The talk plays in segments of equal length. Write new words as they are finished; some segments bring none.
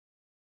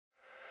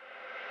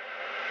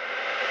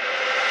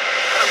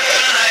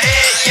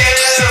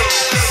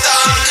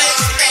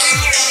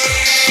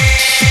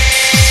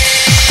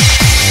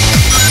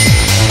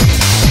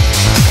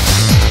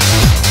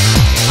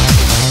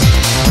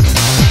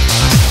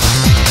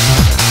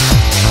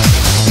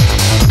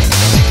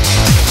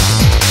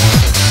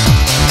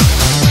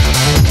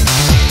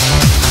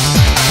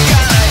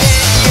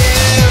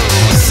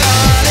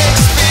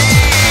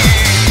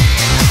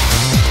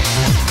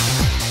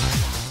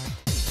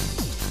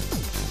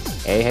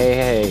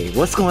Hey,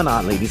 what's going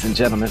on, ladies and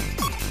gentlemen?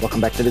 Welcome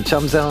back to the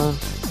Chum Zone.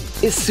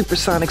 It's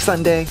Supersonic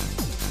Sunday.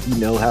 You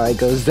know how it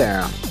goes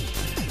down.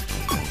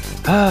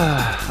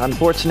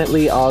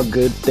 Unfortunately, all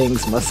good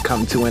things must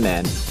come to an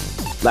end.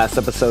 Last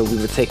episode,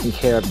 we were taking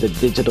care of the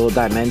digital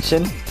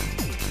dimension.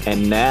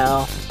 And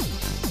now,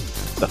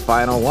 the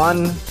final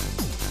one,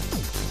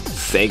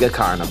 Sega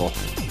Carnival.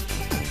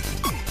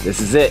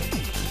 This is it.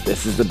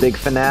 This is the big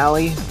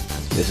finale.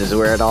 This is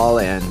where it all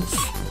ends.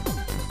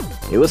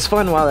 It was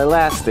fun while it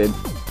lasted,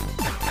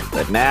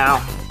 but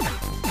now,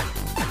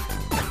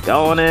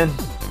 going in.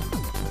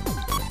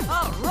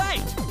 All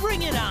right,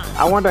 bring it on.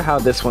 I wonder how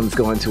this one's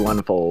going to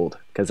unfold,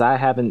 because I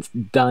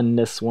haven't done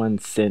this one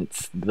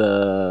since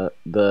the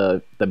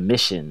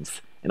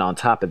missions, and on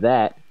top of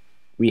that,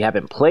 we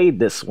haven't played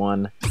this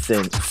one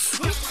since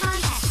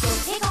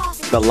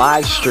the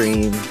live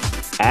stream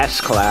Ash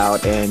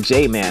Cloud and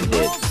J-Man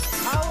did.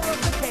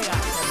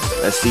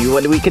 Let's see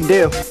what we can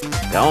do.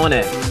 Going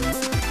in.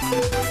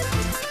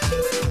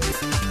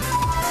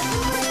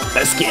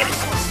 Let's get it.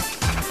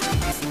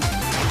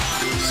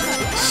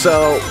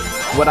 So,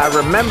 what I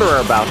remember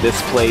about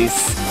this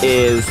place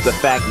is the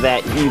fact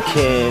that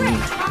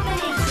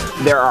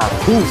there are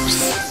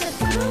hoops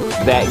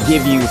that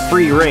give you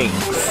free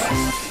rings.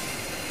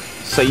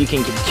 So you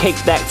can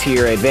take that to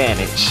your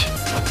advantage.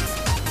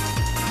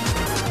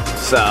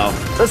 So,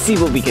 let's see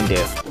what we can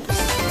do.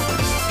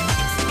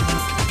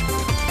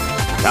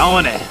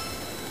 Going in.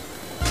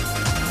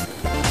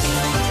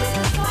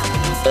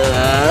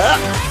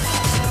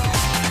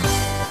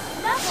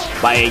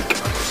 Like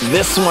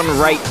this one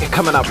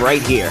coming up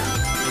right here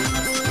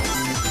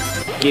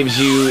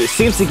it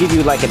seems to give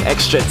you like an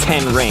extra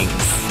 10 rings.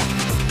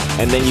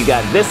 And then you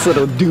got this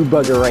little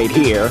do-bugger right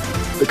here,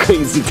 the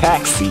crazy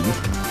taxi.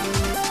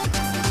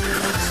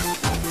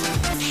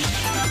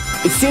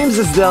 It seems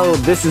as though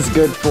this is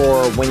good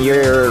for when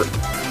you're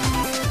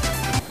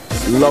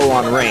low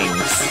on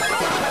rings.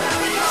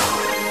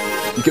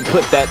 You can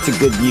put that to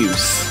good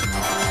use.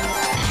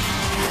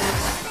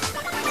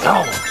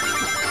 Oh!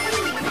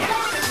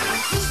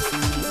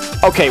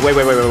 Okay, wait.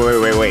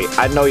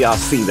 I know y'all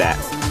see that.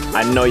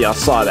 I know y'all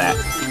saw that.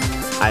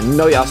 I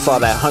know y'all saw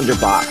that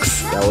 100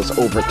 box that was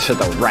over to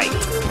the right.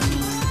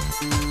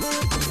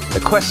 The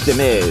question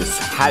is,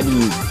 how do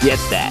you get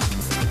that?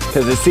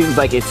 Because it seems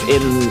like it's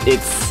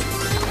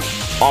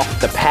off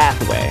the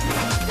pathway.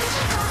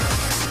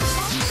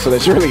 So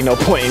there's really no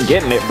point in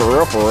getting it for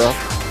real.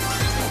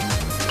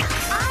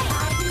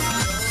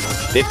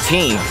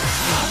 15.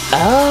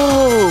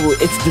 Oh,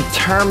 it's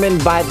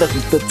determined by the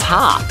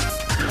top.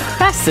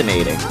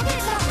 Fascinating.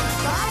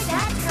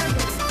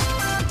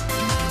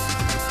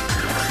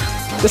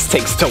 This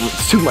takes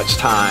too much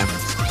time.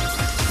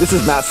 This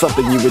is not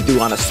something you would do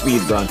on a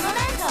speed run.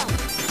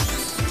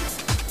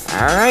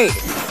 Alright,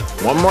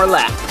 one more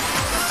lap.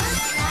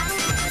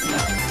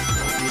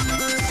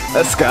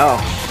 Let's go.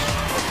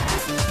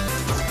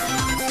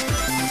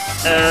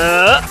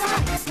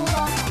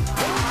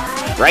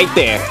 Right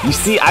there. You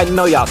see, I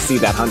know y'all see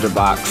that 100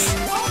 box.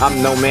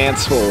 I'm no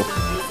man's fool.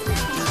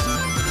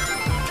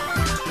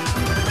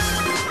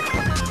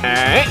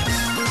 Alright.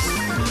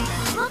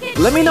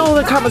 Let me know in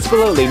the comments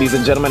below, ladies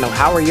and gentlemen,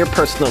 how are your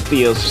personal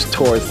feels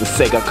towards the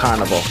Sega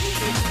Carnival.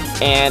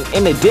 And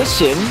in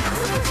addition,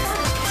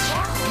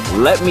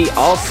 let me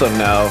also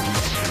know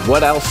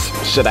what else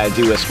should I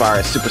do as far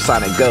as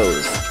Supersonic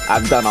goes.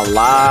 I've done a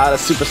lot of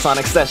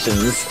Supersonic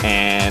sessions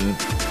and,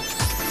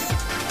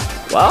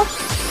 well,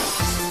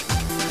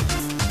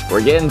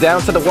 we're getting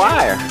down to the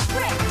wire.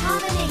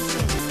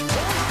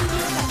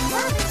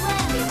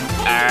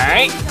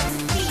 Alright.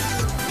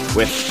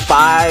 With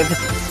 5,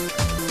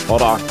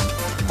 hold on, 3,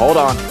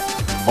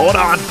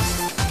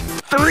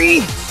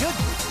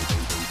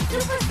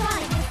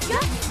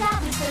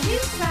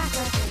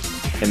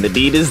 and the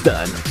deed is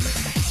done.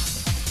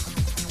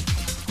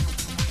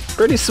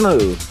 Pretty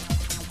smooth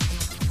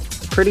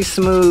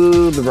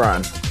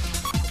run.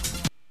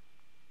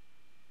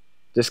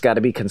 Just got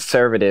to be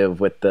conservative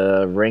with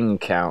the ring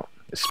count,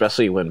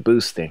 especially when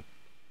boosting.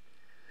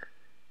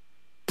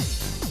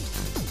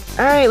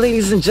 Alright,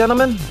 ladies and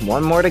gentlemen,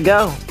 one more to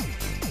go.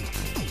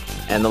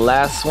 And the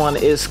last one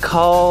is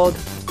called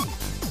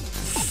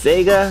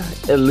Sega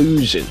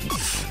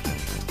Illusions.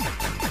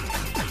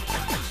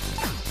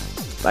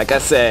 Like I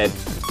said,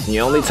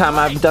 the only time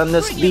I've done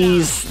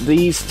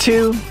these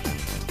two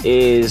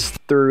is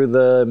through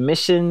the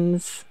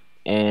missions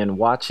and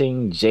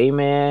watching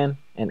J-Man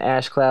and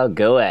Ash Cloud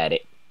go at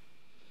it.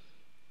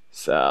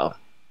 So,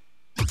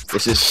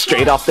 this is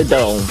straight off the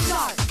dome.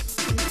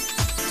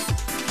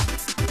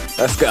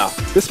 Let's go.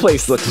 This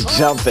place looks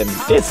jumping.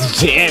 It's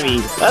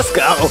jammy. Let's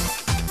go.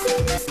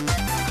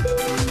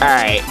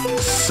 Alright,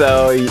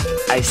 so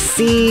I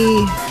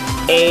see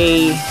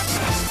a...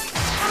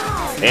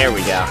 There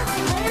we go.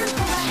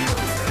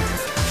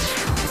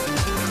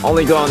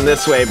 Only going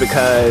this way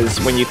because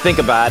when you think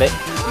about it,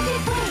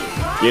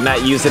 you're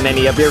not using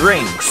any of your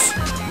rings.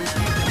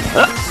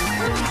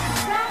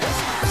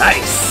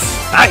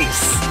 Nice,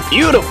 nice,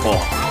 beautiful.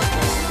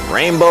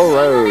 Rainbow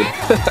Road.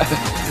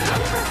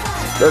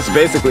 That's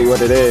basically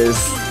what it is.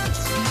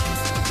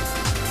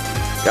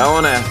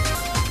 Going in.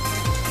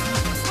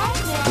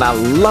 And I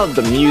love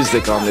the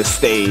music on this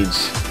stage.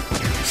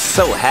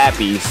 So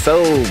happy,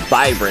 so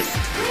vibrant.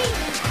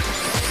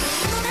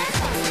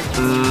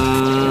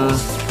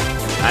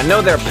 I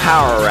know they're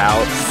power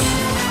routes.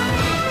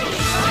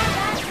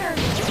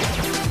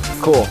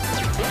 Cool.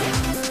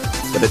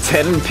 With a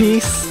 10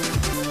 piece.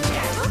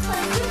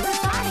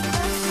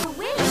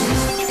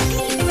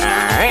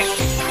 Alright.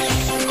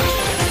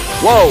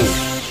 Whoa!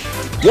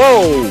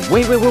 Whoa!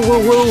 Wait, wait, wait, whoa,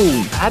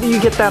 whoa! How do you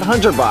get that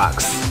 100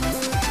 box?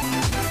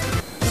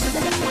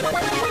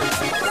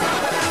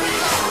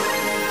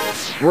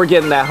 We're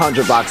getting that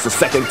 100 box the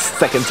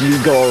second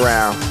you go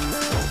around.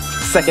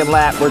 Second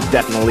lap, we're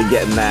definitely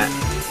getting that.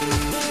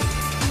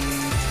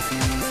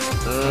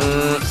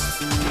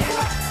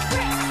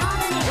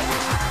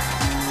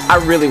 I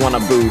really want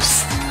to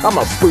boost. I'm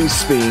a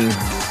boost fiend.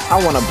 I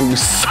want to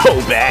boost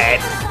so bad.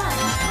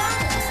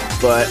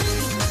 But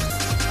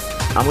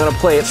I'm gonna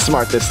play it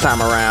smart this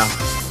time around.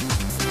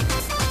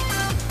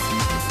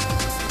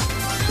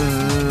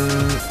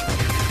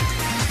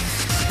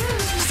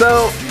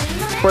 So,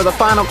 for the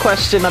final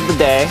question of the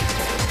day,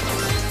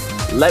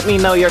 let me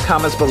know your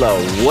comments below.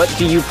 What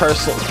do you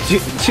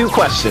two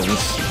questions.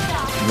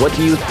 What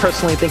do you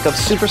personally think of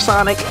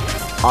Supersonic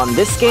on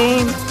this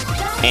game?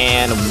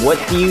 And what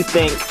do you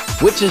think,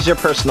 which is your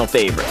personal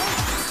favorite?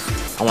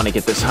 I want to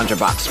get this 100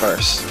 box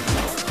first.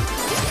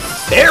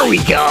 There we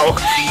go!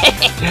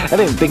 I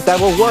didn't think that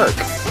would work.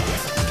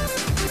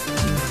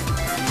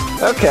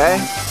 Okay.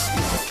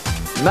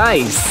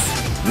 Nice.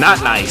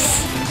 Not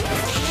nice.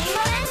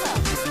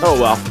 Oh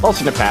well,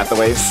 alternate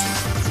pathways.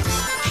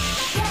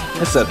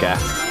 It's okay.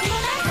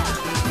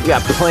 We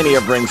got plenty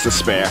of rings to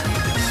spare.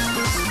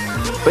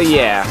 But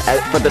yeah,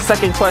 for the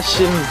second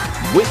question,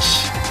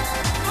 which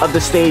of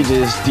the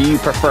stages do you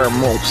prefer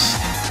most?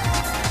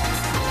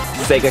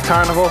 Sega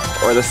Carnival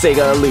or the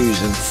Sega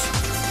Illusions?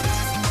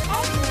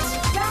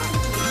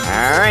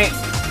 Alright.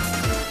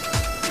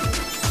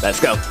 Let's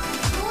go.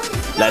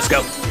 Let's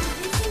go.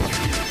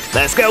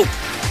 Let's go.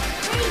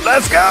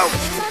 Let's go.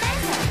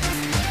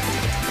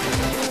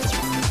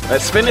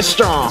 Let's finish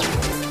strong.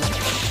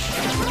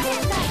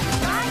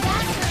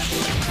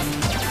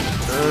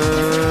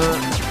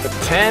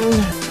 10.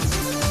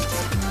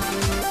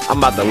 I'm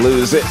about to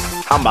lose it.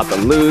 I'm about to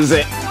lose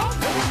it.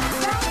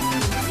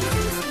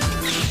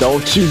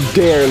 Don't you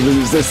dare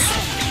lose this.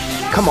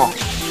 Come on.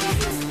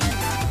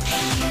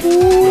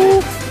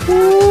 Ooh,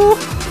 ooh.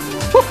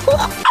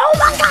 Oh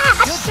my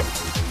gosh!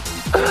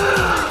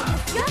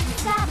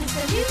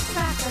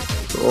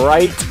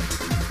 Right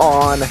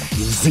on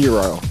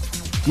 0.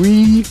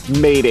 We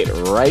made it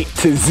right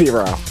to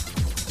 0.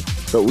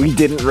 But we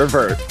didn't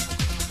revert.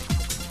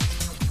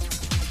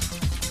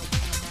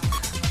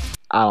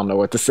 I don't know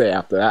what to say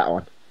after that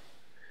one.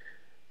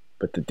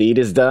 But the deed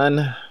is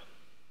done.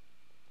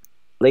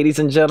 Ladies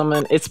and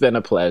gentlemen, it's been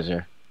a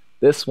pleasure.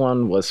 This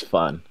one was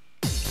fun.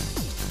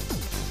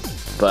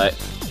 But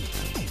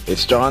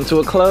it's drawn to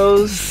a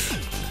close.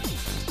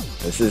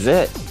 This is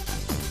it.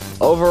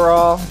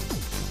 Overall,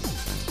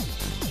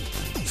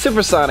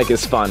 Supersonic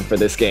is fun for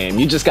this game.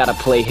 You just gotta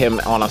play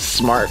him on a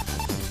smart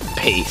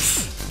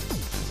pace.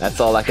 That's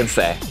all I can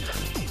say.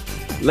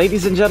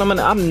 Ladies and gentlemen,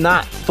 I'm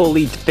not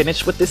fully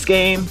finished with this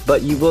game,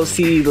 but you will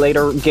see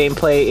later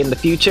gameplay in the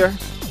future.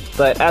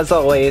 But as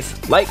always,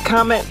 like,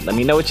 comment, let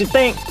me know what you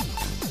think.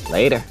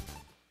 Later.